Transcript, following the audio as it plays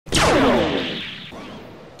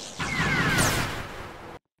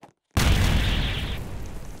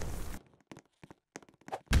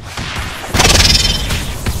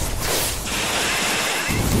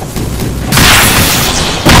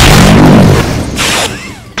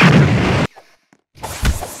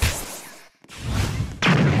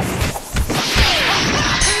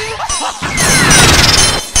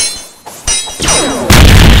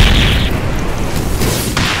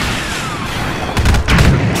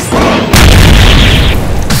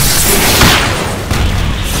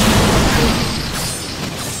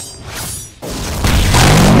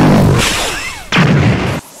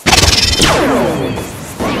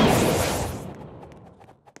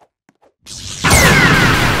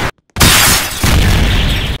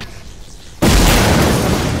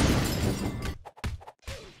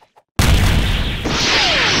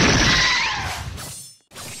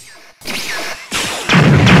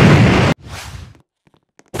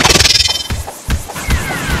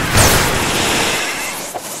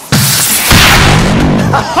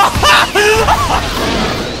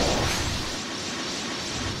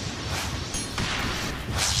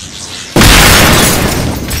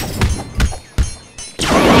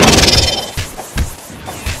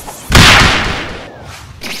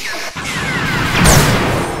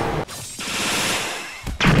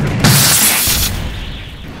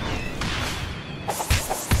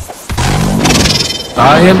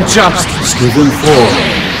I am justice given form.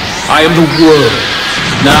 I am the world.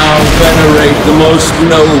 Now venerate the most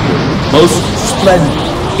noble, most splendid,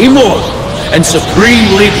 immortal, and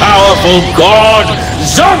supremely powerful God,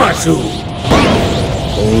 Zamasu!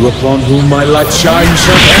 All upon whom my light shines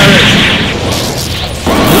shall perish.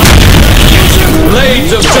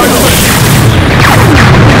 Blades of judgment!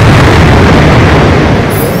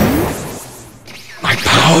 My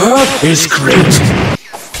power is great.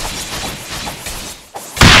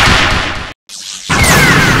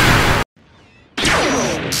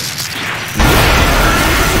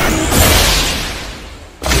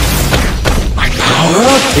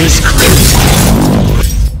 Is great.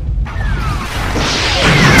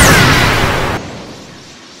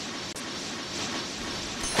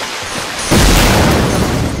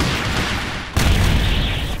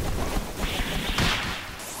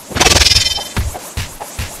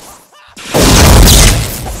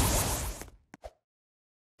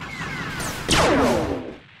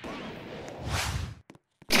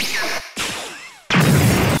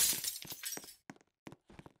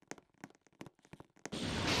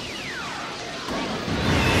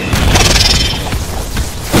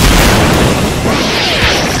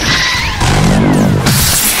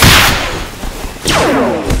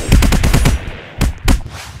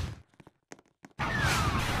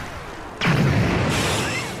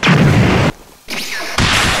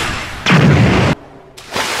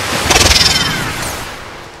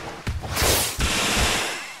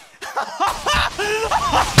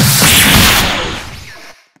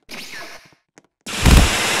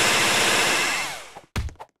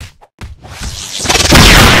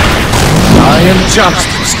 I am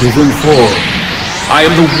justice given form. I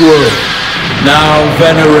am the world. Now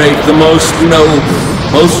venerate the most noble,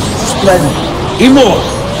 most splendid, immortal,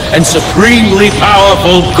 and supremely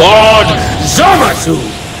powerful God, Zamasu!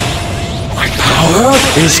 My power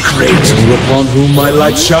is great. All upon whom my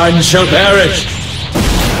light shines shall perish.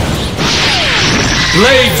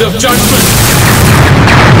 Blades of judgment!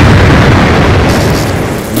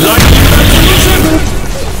 Lightning revolution!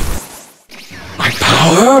 My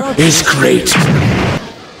power is great.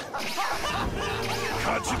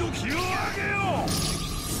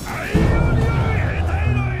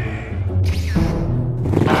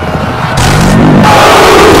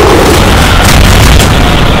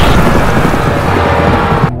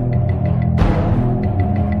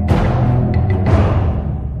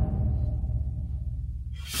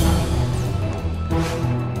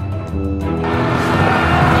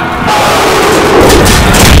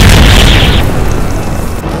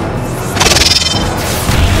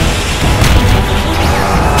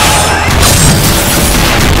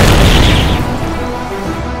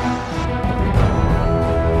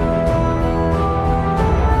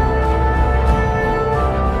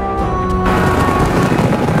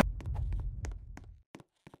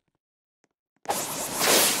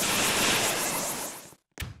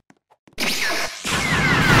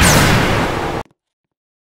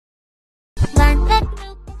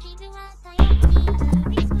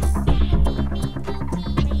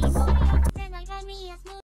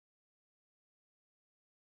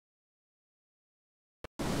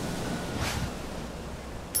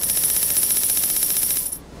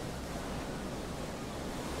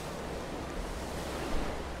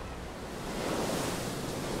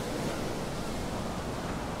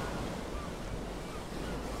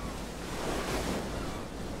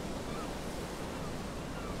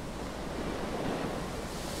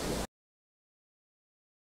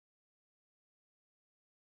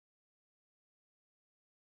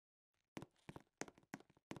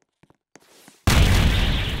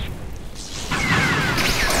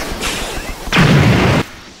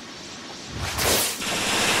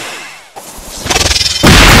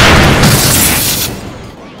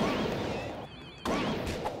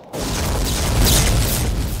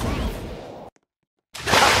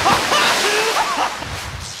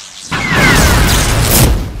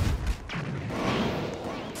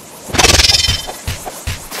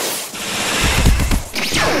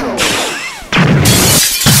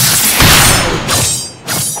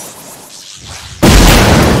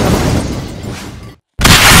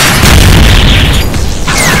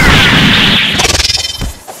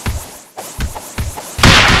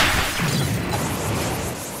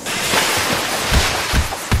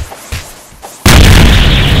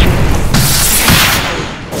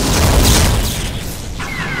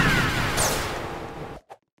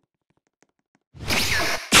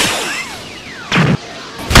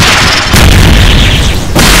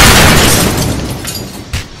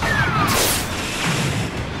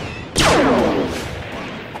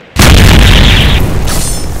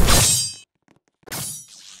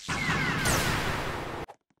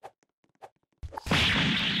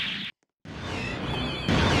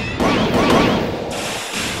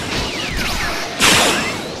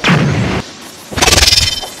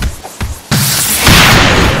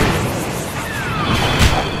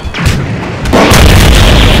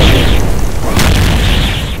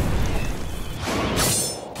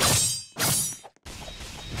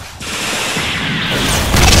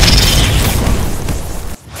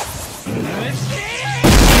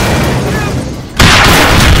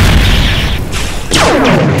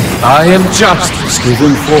 I am justice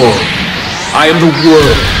given form. I am the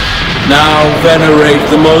world. Now venerate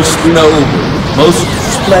the most noble, most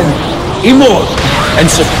splendid, immortal, and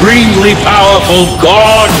supremely powerful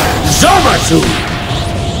God, Zamasu!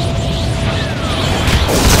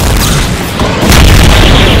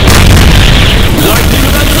 Lightning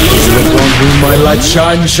of absolution! Upon whom my light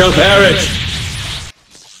shine shall perish!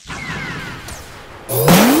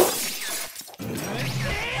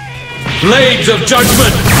 Blades of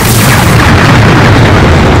judgment!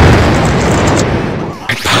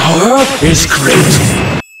 My power is great!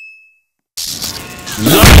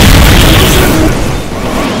 Lightning of absolution!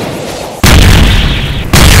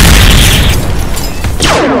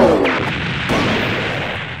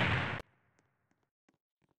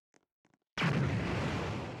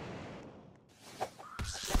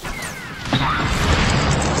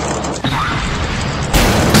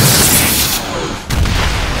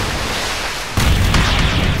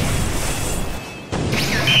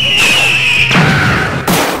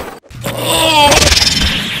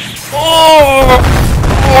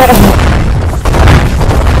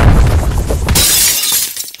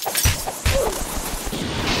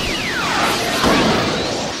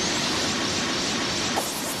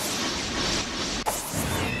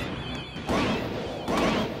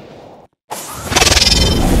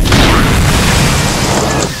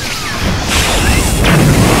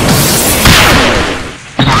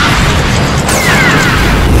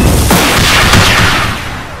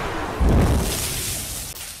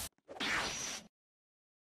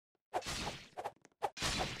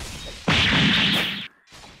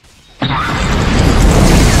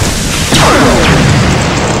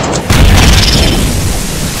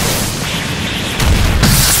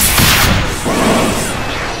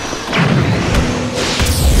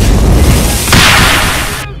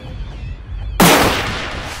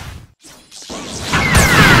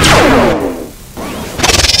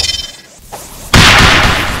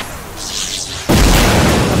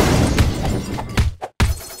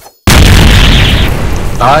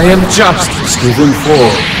 I am justice given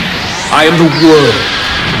form. I am the world.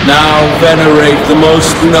 Now venerate the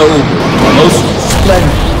most noble, most splendid,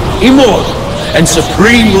 immortal, and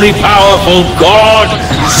supremely powerful God,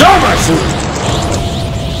 Zamasu!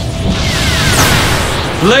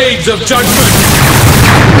 Blades of judgment!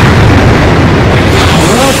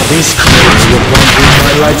 Power is crazy upon whom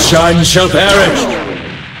my light shine shall perish!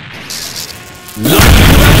 Lightning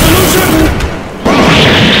of absolution!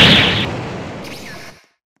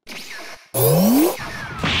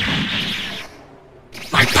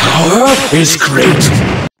 My power is great!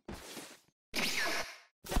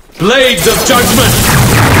 Blades of judgment!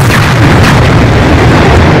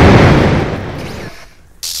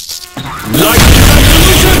 Lightning of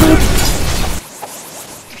absolution!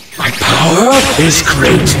 My power is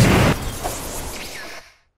great!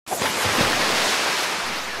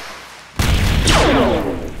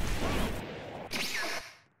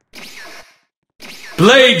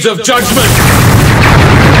 Blades of judgment!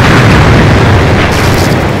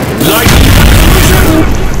 Lightning of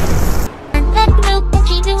absolution!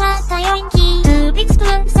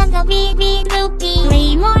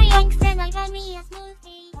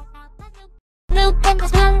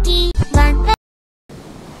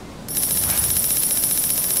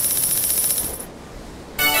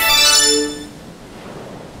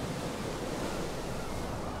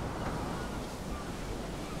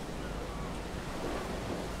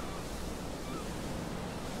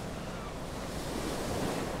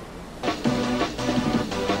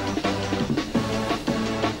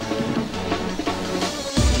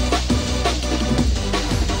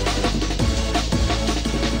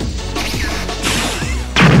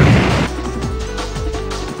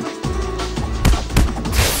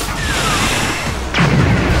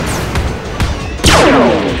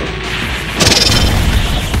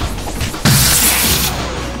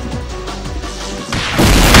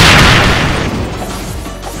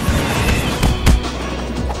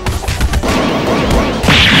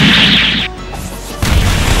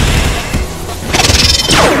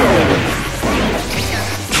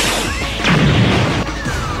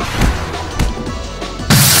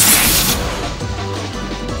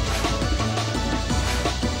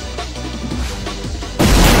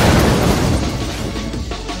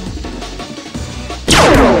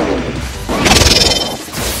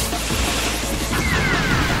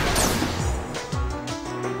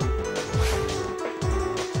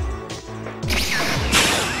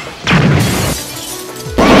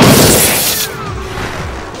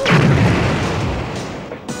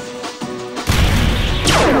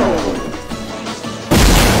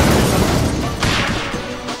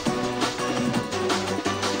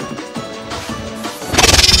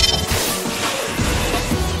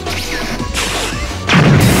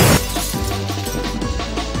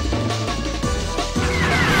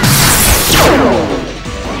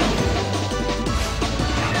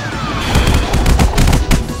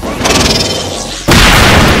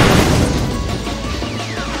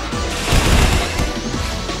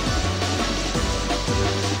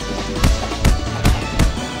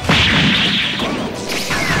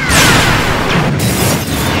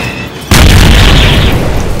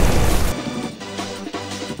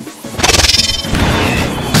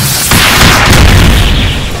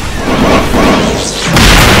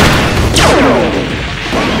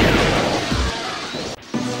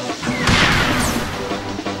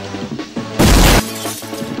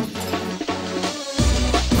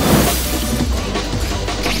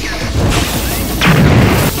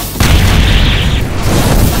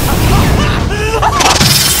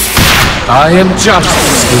 I am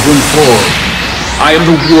justice given form. I am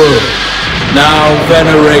the world. Now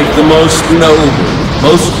venerate the most noble,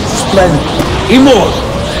 most splendid, immortal,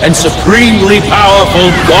 and supremely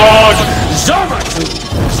powerful God, Zamasu!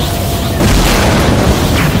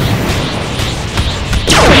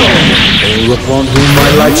 All upon whom my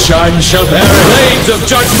light shines shall perish. Blades of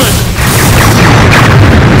judgment!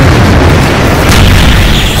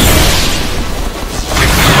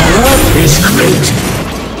 Power is great.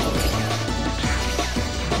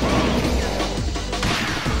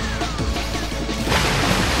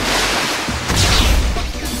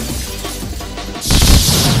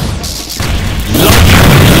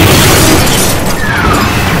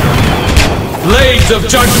 Blades of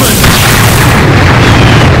judgment!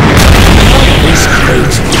 Is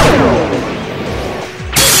great.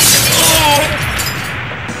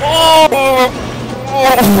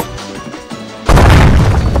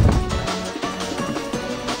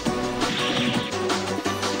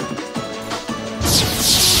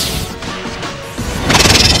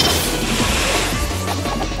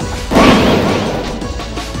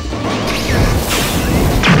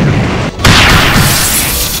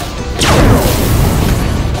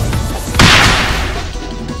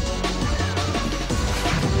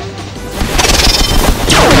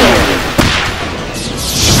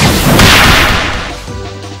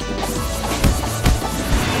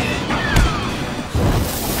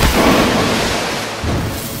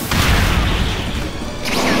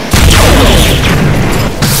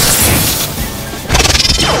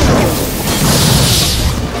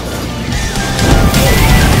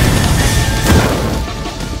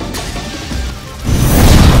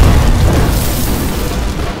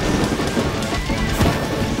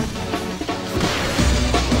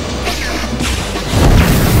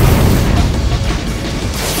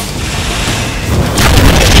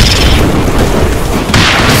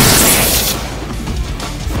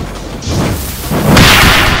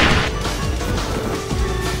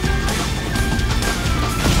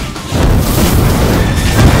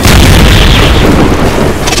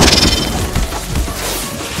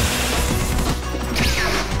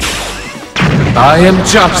 I am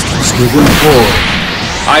justice given form.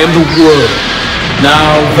 I am the world.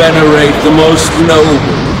 Now venerate the most noble,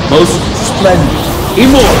 most splendid,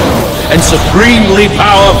 immortal, and supremely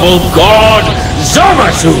powerful God,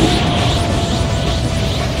 Zamasu!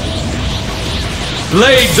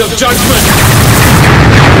 Blades of judgment!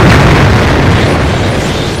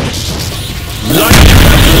 Light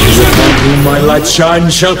upon whom my light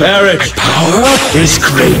shines shall perish. My power is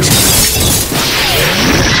great.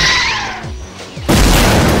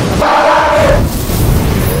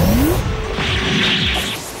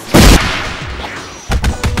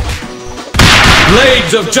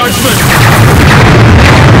 Blades of judgment!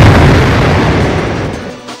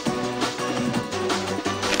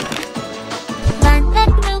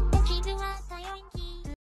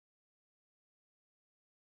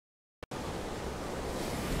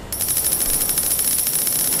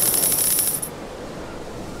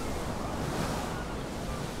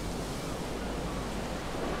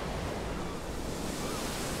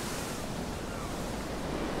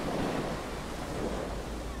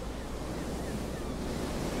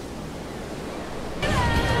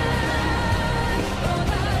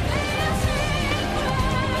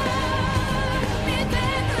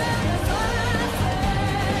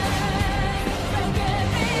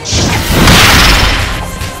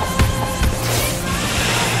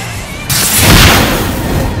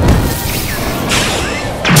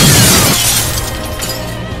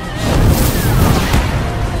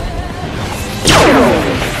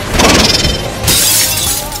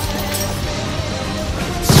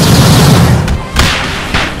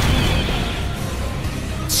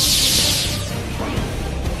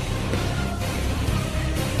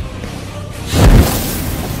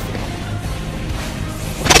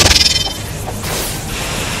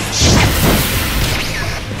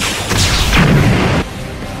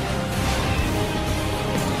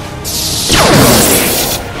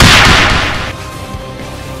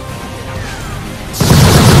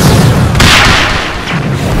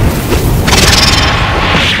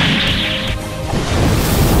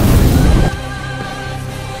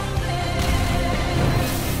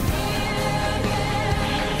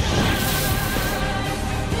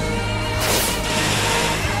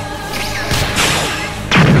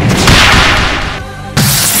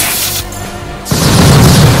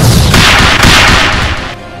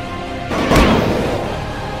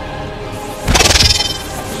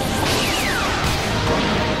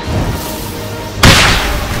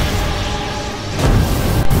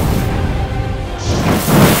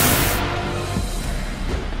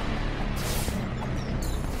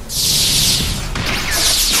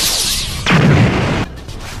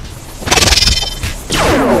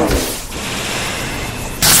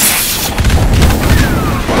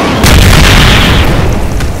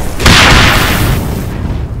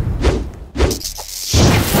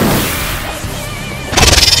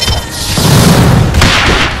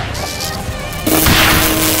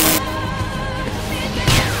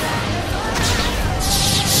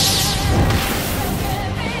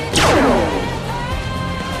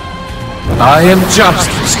 I am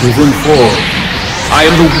justice given form. I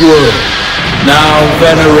am the world. Now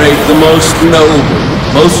venerate the most noble,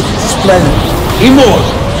 most splendid, immortal,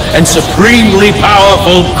 and supremely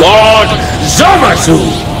powerful God, Zamasu!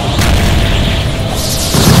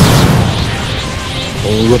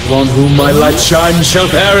 All upon whom my light shines shall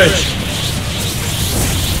perish.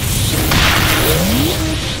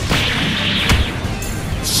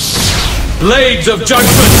 Blades of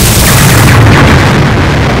judgment!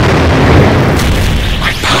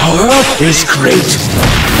 My power is great.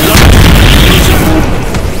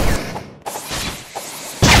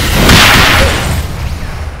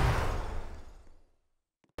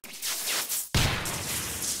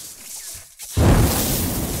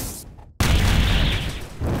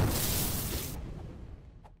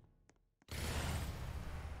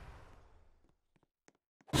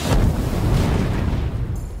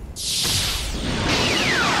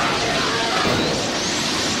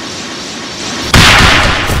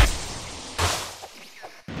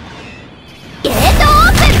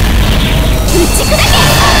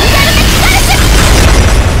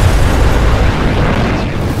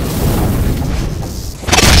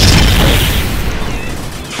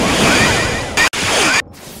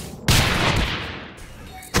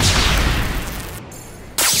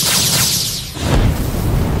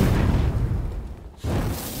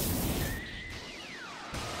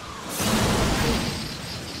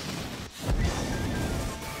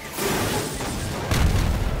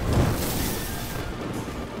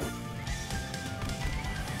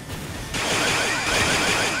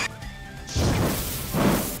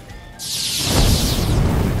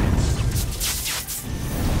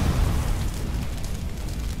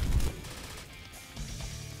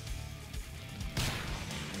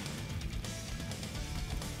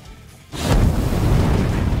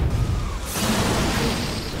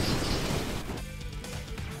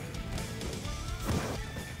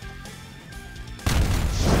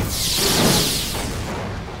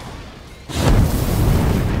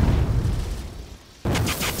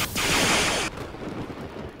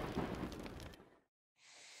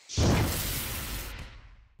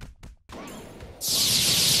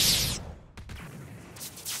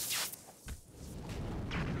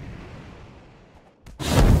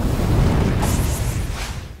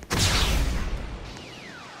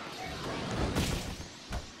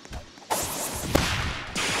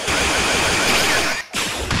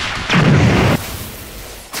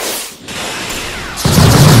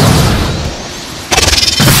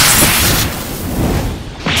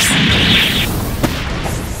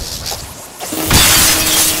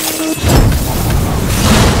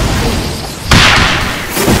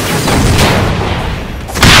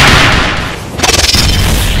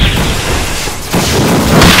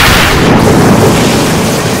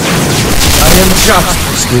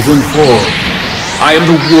 Justice given form. I am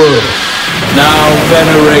the world. Now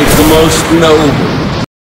venerate the most noble.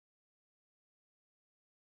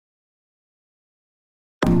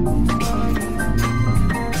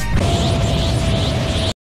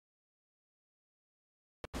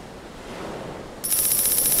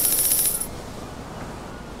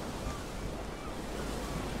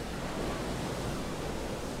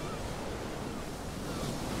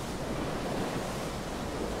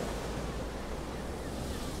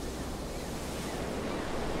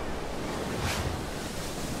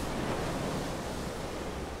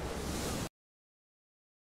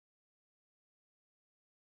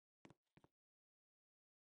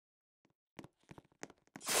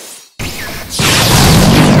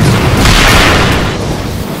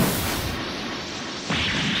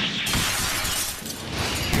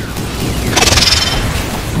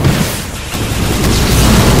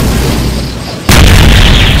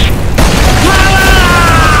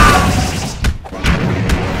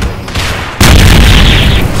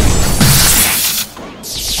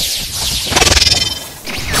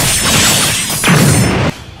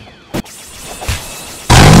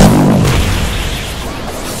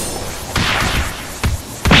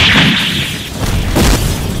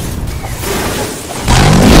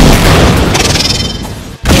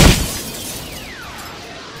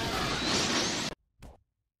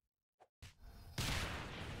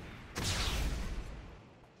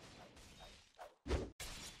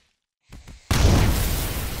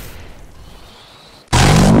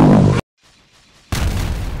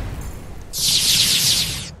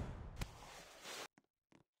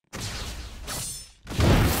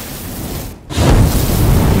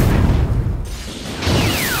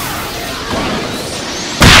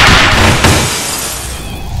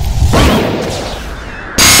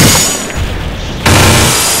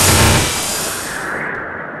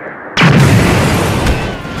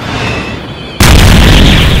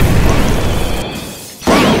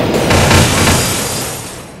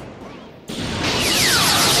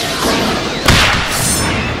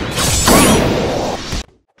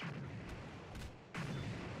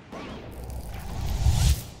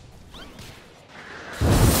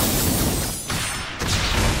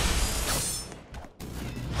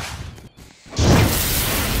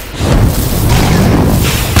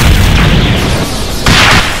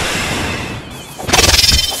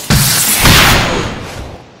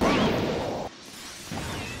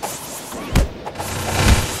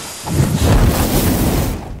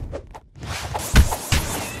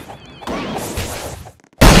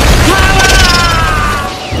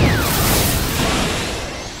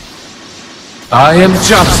 I am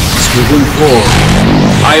justice given form.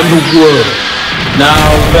 I am the world. Now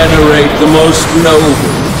venerate the most noble,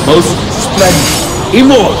 most splendid,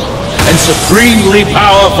 immortal, and supremely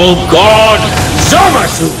powerful God,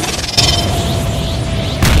 Zamasu!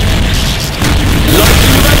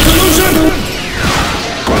 Lightning absolution!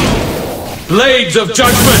 Blades of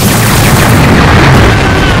judgment!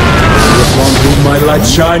 Upon whom my light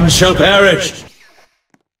shines shall perish.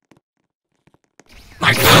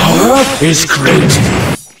 My power is great.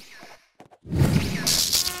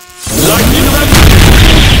 Lightning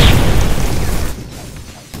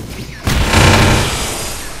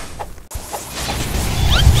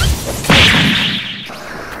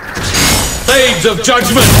Blades of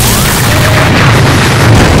judgment!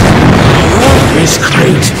 Power is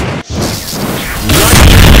great.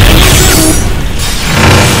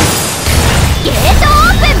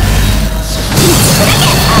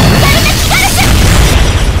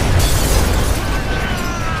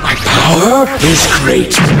 My power is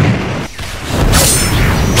great.